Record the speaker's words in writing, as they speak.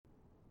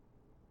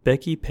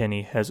Becky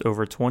Penny has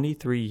over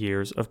 23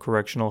 years of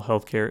correctional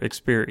healthcare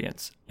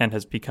experience and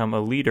has become a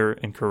leader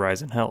in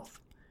Corizon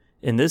Health.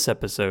 In this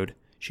episode,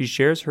 she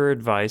shares her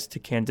advice to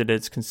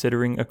candidates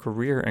considering a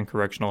career in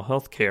correctional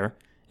healthcare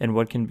and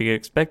what can be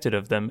expected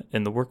of them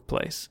in the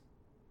workplace.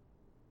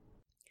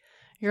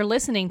 You're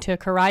listening to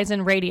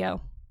Corizon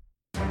Radio.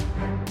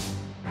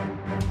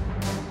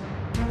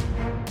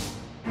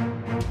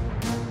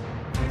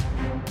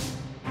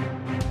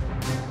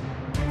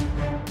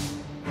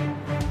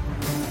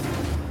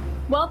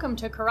 Welcome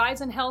to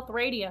Corizon Health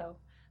Radio.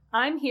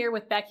 I'm here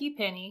with Becky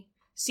Penny,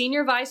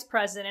 Senior Vice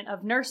President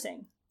of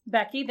Nursing.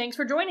 Becky, thanks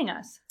for joining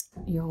us.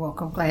 You're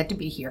welcome. Glad to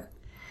be here.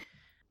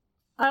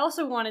 I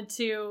also wanted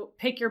to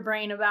pick your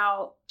brain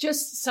about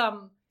just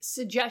some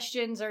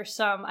suggestions or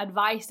some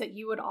advice that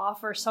you would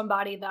offer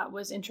somebody that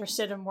was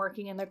interested in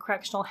working in the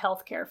correctional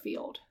healthcare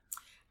field.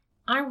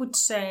 I would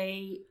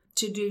say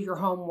to do your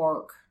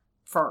homework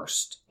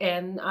first.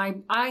 And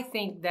I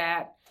think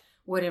that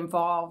would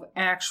involve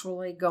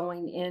actually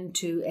going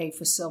into a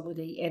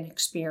facility and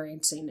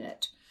experiencing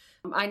it.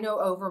 I know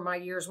over my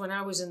years when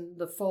I was in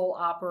the full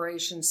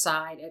operation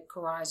side at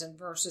Corizon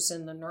versus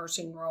in the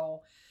nursing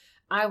role,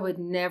 I would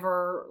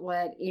never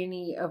let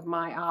any of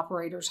my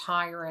operators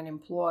hire an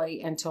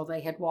employee until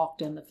they had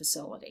walked in the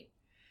facility,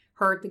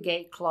 heard the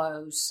gate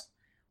close,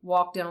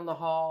 walked down the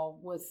hall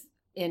with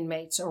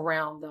inmates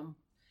around them.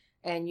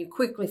 And you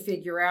quickly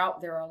figure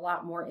out there are a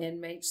lot more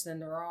inmates than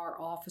there are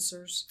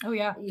officers. Oh,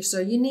 yeah. So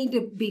you need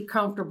to be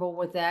comfortable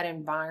with that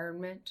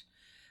environment.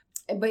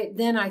 But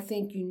then I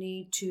think you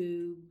need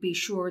to be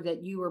sure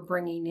that you are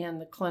bringing in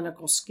the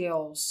clinical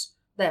skills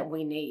that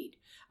we need.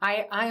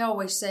 I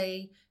always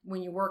say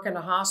when you work in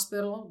a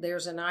hospital,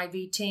 there's an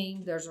IV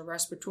team, there's a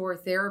respiratory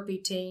therapy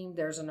team,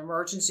 there's an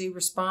emergency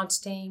response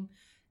team.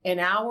 In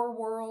our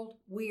world,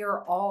 we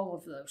are all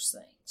of those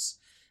things.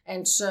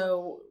 And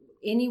so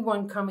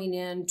anyone coming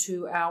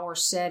into our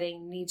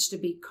setting needs to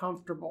be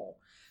comfortable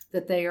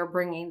that they are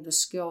bringing the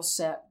skill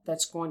set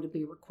that's going to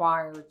be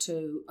required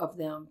of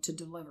them to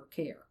deliver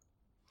care.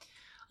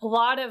 A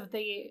lot of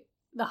the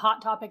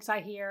hot topics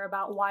I hear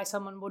about why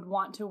someone would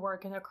want to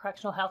work in the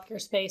correctional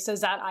healthcare space is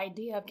that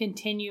idea of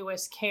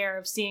continuous care,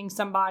 of seeing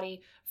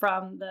somebody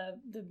from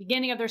the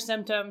beginning of their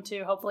symptom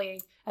to hopefully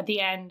at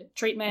the end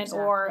treatment.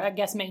 Exactly. Or I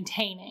guess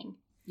maintaining.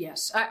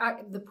 Yes.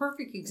 The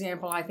perfect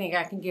example I think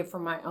I can give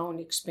from my own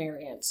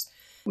experience.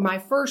 My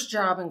first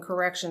job in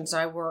corrections,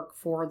 I worked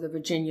for the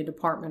Virginia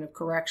Department of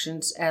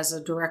Corrections as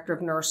a director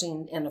of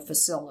nursing in a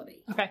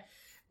facility. Okay.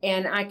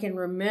 And I can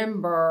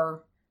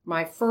remember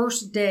my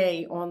first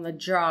day on the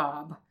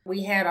job,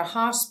 we had a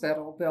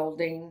hospital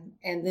building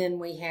and then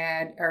we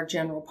had our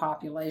general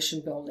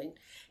population building.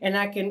 And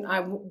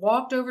I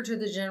walked over to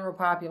the general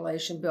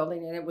population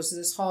building and it was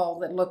this hall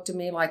that looked to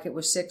me like it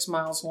was 6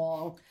 miles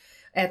long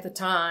at the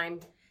time.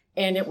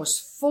 And it was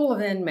full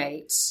of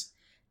inmates.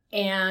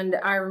 And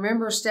I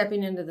remember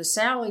stepping into the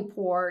Sally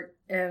port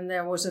and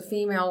there was a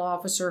female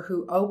officer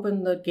who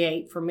opened the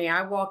gate for me.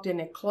 I walked in,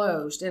 it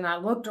closed, and I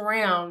looked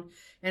around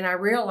and I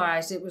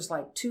realized it was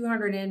like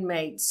 200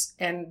 inmates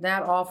and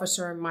that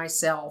officer and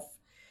myself.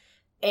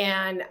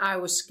 And I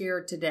was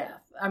scared to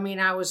death. I mean,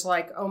 I was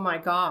like, oh my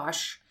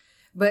gosh.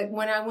 But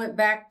when I went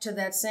back to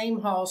that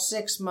same hall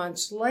 6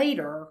 months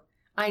later,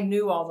 I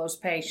knew all those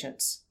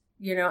patients.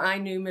 You know, I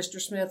knew Mr.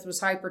 Smith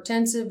was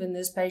hypertensive and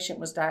this patient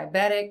was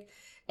diabetic.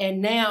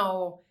 And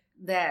now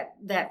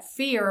that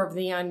fear of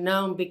the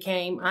unknown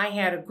became, I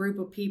had a group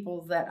of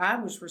people that I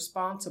was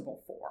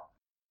responsible for.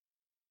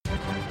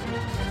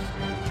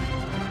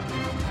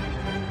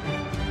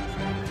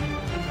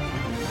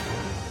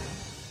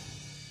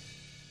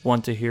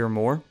 Want to hear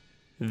more?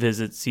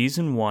 Visit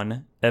Season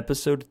 1,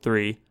 Episode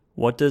 3,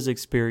 What Does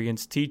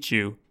Experience Teach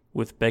You?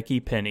 With Becky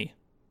Penny.